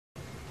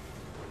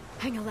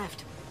Hang a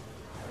left.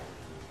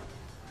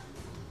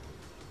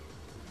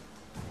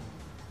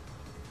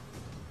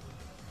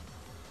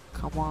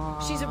 Come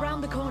on. She's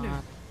around the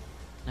corner.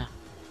 No.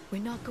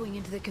 We're not going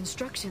into the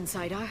construction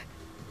site, are?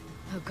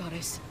 Oh,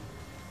 goddess.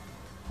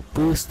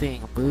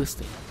 Boosting.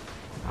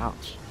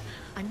 Ouch.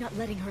 I'm not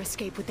letting her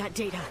escape with that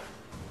data.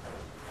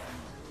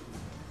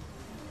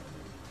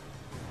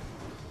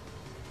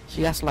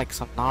 She has like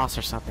some NOS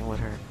or something with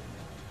her.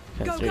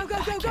 Go, go, go,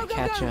 go, go, go,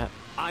 Catch go! up.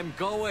 I'm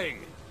going.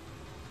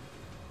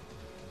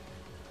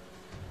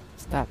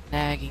 Stop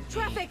nagging me.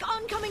 Traffic!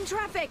 Oncoming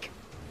traffic!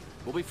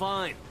 We'll be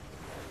fine.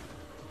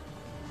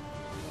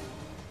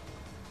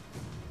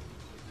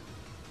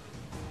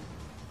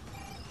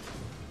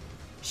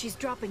 She's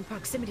dropping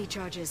proximity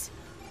charges.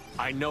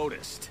 I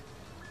noticed.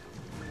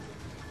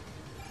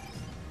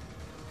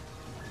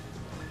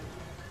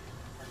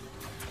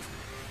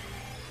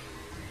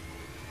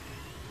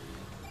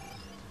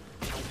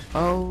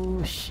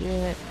 Oh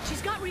shit.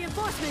 She's got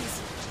reinforcements!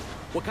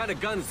 What kind of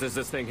guns does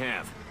this thing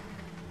have?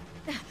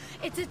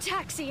 It's a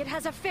taxi. It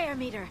has a fare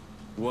meter.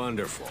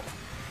 Wonderful.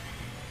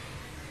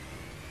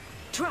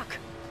 Truck!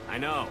 I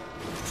know.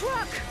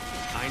 Truck!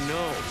 I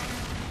know.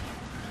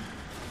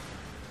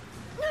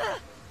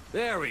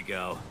 There we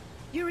go.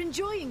 You're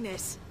enjoying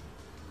this.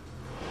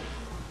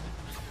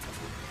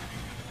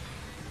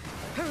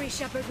 Hurry,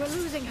 Shepard. We're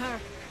losing her.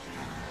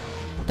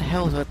 What the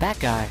hell is with that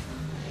guy?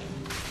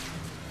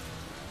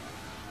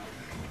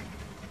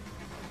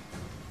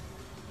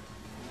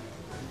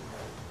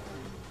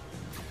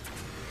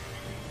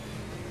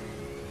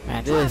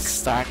 Man, this is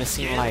starting to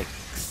seem like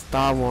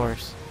Star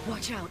Wars.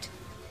 Watch out.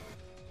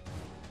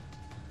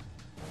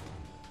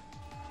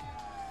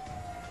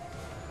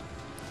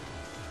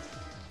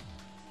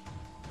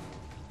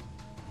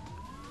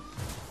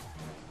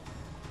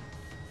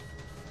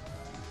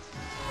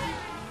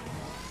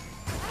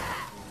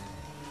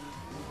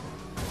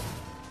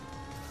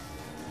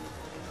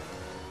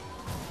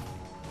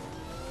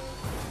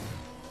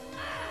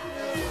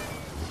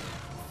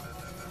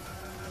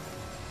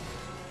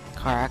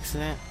 Car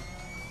accident.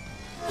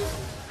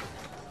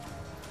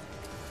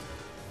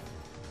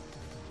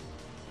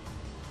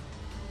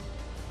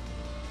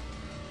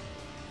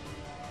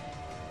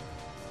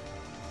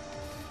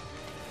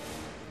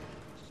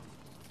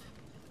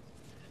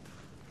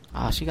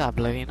 Oh, she got a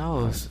bloody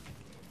nose.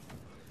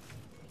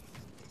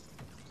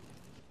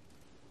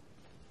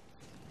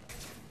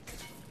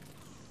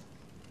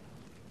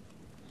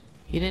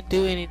 He didn't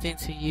do anything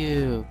to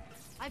you.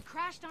 I've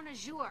crashed on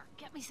Azure.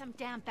 Get me some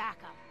damn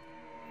backup.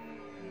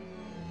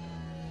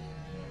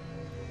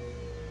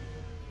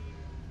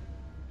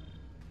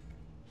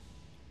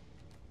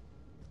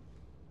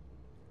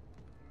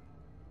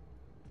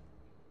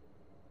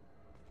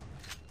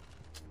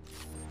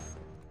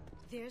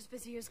 There's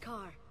Vizier's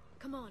car.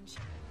 Come on.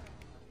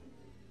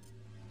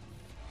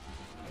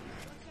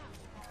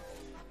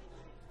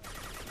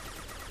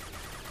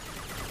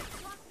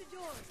 Lock the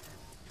doors.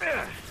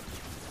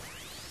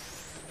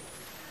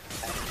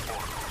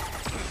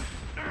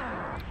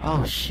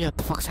 Oh shit, what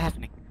the fuck's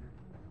happening?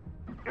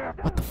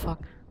 What the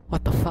fuck?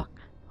 What the fuck?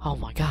 Oh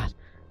my god.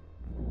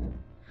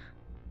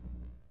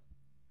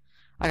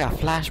 I got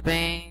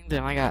flashbanged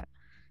and I got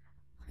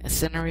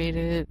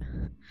incinerated.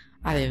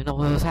 I didn't even know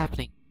what was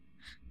happening.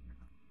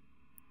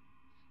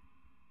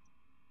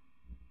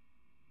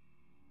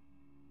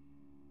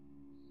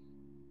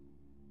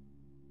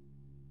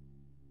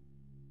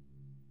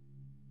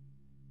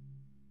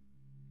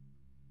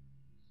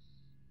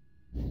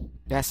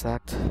 That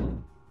sucked.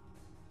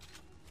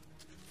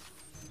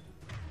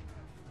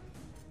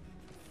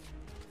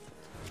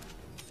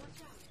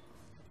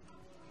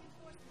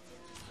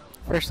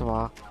 First of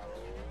all,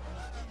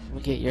 let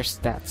me get your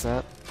stats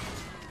up.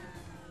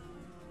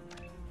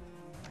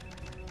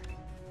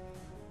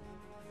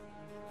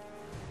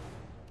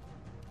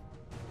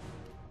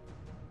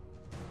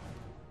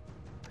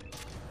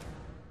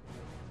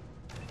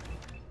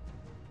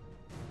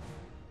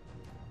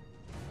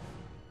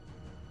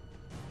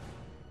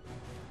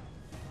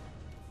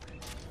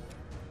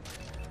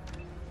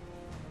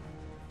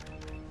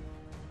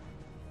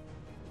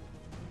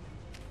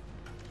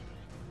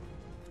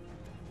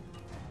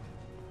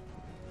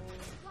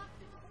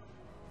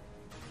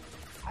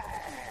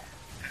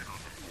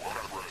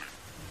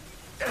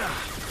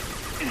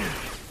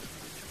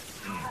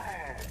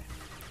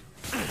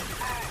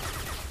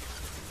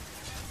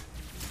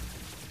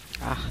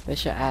 Ah, they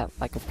should add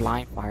like a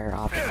blind fire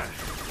option.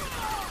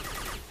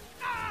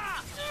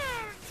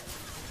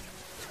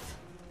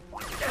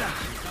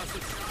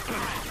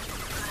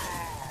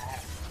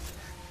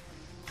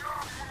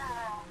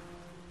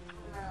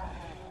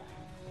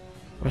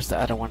 Where's the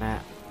other one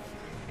at?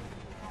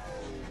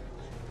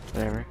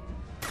 Whatever.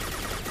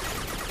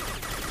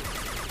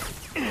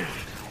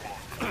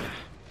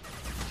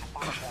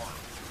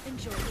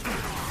 Enjoy.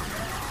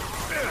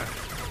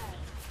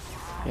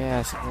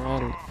 Yes,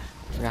 roll.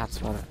 I forgot to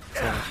spell it.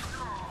 Sorry.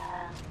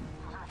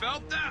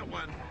 Felt that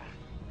one.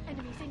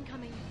 Enemies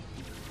incoming.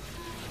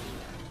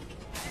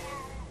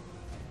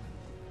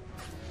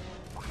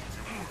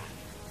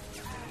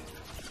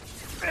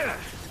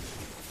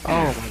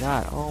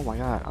 god, oh my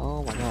god,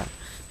 oh my god.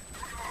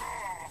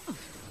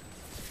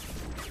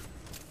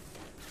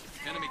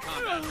 Enemy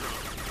combat.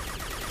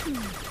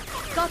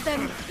 Got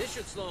them. This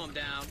should slow him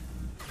down.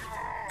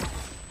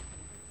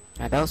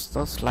 Yeah, those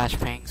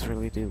flashbangs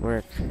really do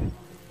work.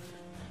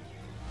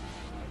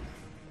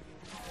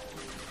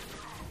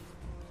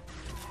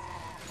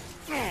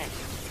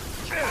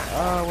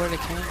 Oh, where they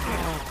came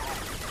from?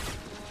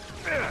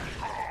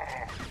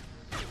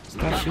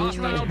 Stop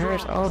shooting me, it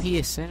hurts. Oh, he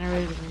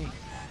incinerated me.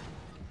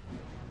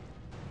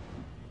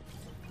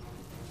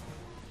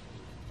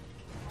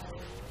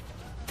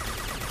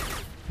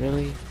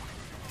 Really?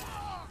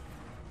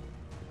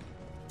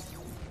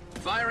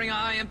 Firing a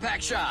high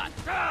impact shot.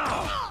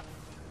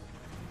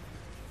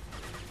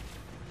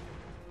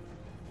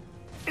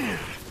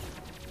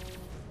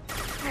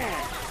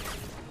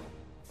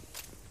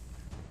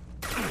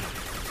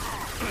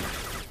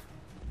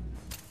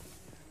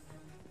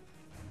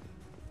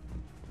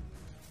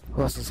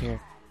 Who else is here?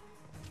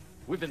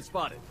 We've been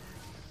spotted.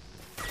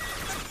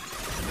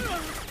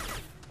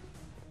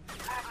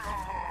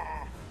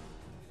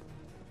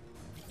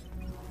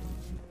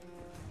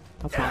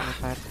 No problem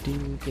if I do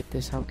get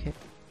this help kit.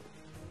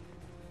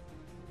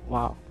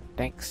 Wow,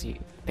 thank you.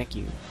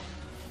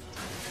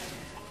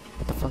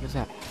 What the fuck is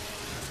that?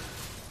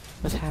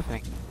 What's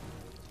happening?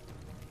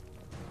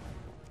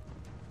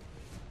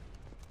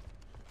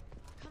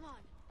 Come on,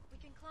 we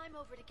can climb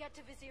over to get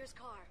to Vizier's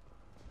car.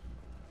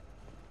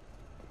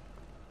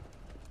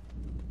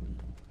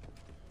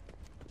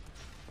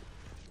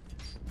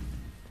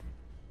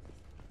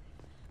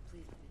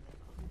 Please let me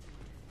live.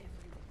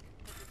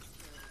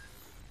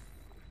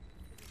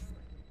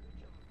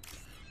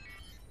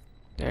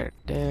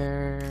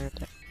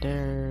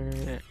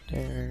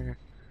 There.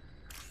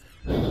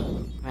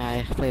 Man,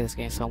 I play this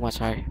game so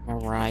much I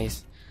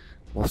memorize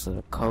most of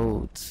the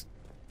codes.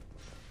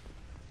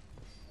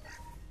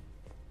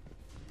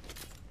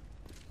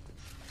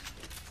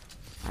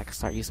 I can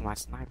start using my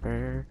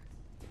sniper.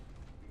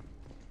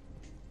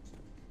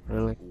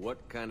 Really?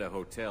 What kind of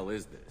hotel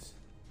is this?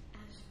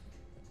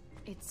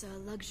 It's a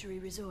luxury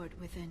resort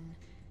with an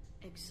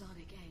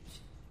exotic edge.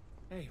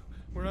 Hey,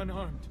 we're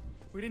unarmed.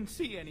 We didn't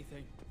see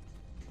anything.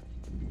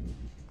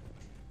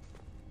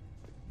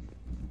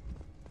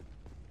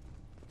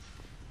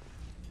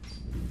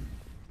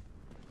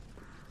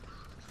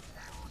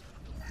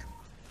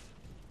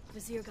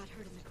 Vizier got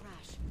hurt in the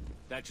crash.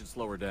 That should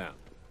slow her down.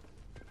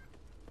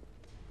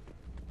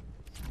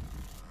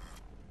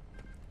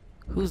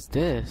 Who's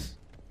this?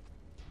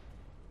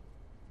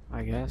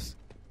 I guess.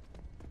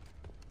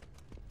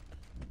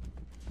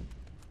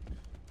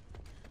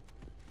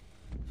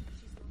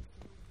 She's lost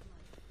a lot of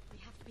blood. We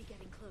have to be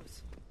getting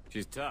close.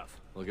 She's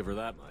tough. I'll give her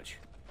that much.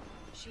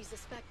 She's a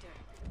Spectre.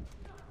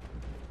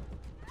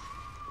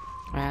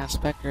 Man,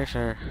 specters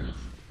are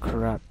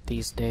corrupt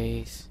these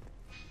days.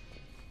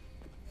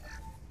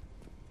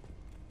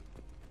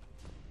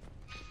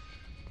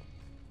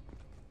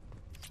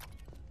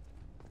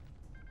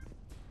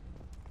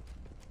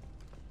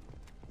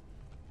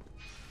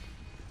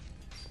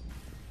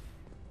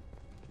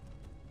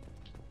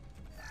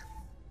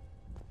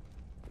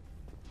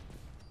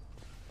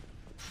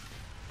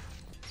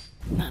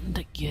 Nothing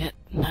to get,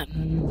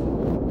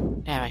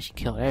 nothing. Damn, I should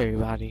kill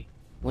everybody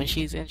when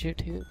she's injured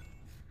too.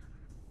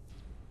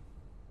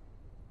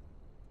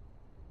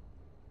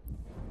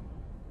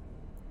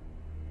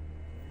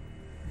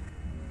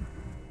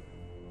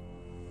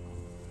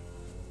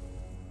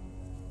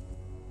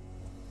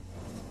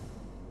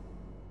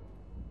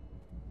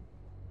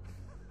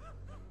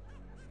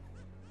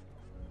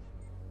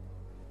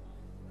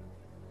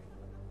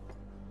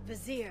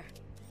 Vizier,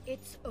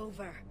 it's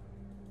over.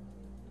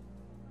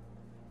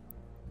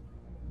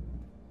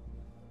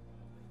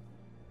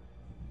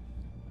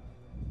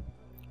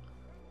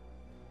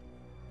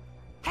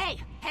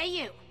 Hey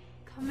you!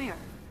 Come here.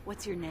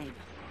 What's your name?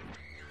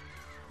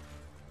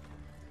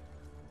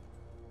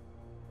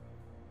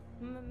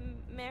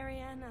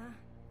 Mariana.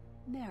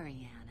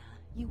 Mariana.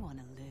 You want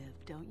to live,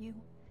 don't you?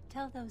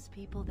 Tell those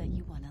people that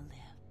you want to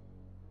live.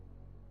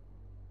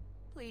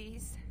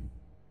 Please.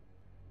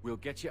 We'll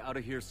get you out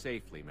of here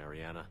safely,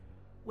 Mariana.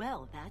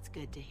 Well, that's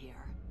good to hear.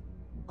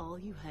 All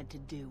you had to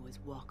do was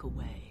walk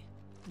away.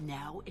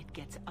 Now it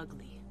gets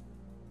ugly.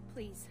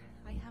 Please.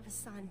 I have a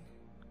son.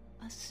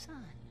 A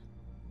son?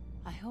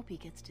 I hope he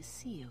gets to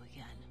see you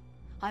again.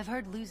 I've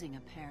heard losing a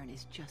parent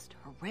is just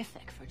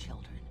horrific for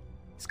children.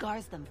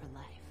 Scars them for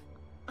life.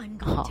 I'm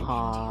going to end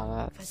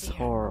you, That's Vizier.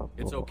 horrible.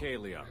 It's okay,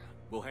 Liara.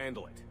 We'll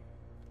handle it.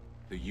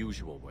 The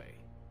usual way.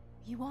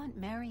 You want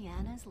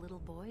Mariana's little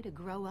boy to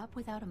grow up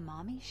without a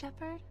mommy,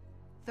 Shepard?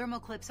 Thermal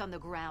clips on the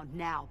ground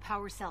now.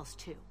 Power cells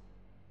too.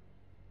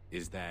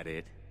 Is that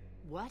it?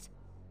 What?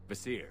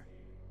 Vizier,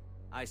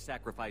 I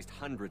sacrificed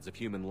hundreds of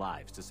human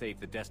lives to save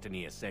the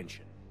Destiny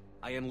Ascension.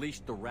 I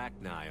unleashed the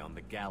Rachni on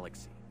the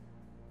galaxy.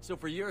 So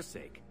for your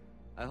sake,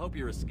 I hope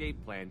your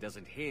escape plan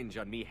doesn't hinge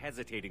on me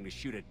hesitating to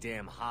shoot a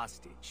damn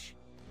hostage.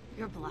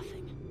 You're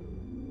bluffing.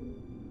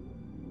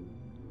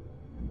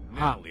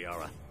 Now,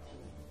 Liara.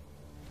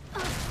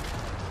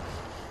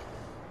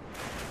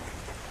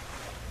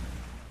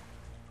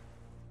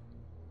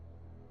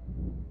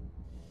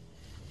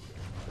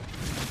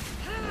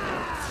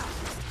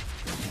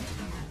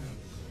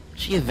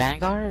 she a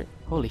Vanguard?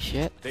 Holy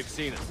shit. They've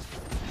seen us.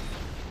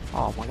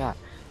 Oh my god.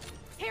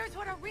 Here's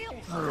what a real...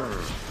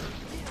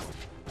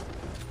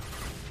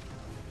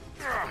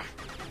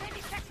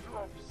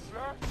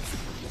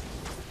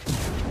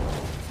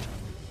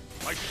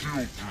 My shield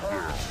you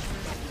there.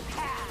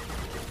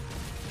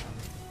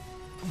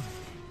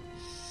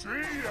 See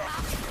ya!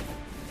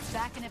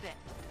 Back in a bit.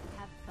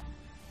 Have fun.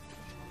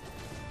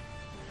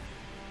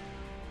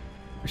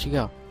 Where'd she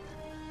go?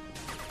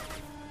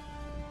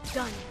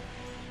 Done.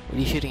 What are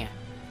you shooting at?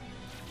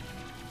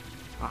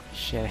 Oh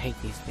shit, I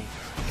hate these things.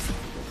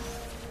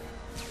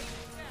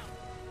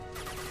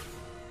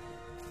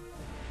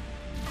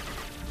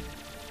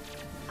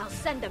 I'll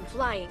send them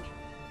flying.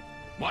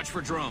 Watch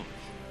for drones.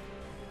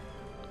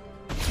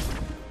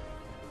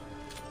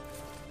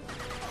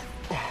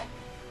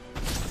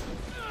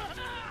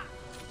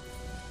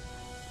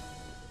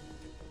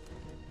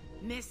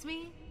 Miss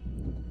me?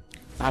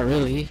 Not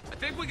really. I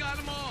think we got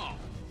them all.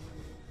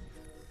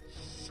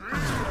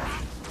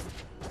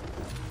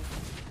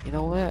 You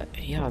know what?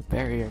 You have a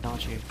barrier,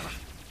 don't you?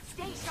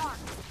 Stay sharp.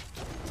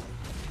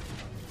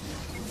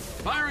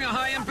 Firing a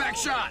high impact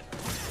shot.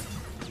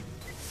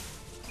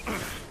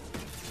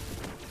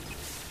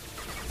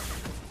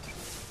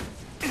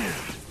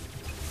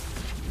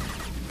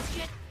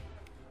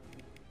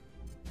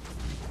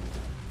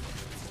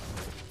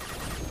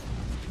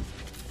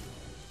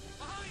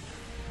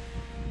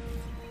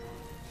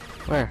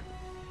 Where?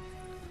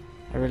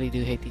 I really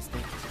do hate these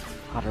things.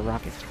 Oh, the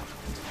rockets.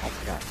 Oh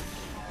my god.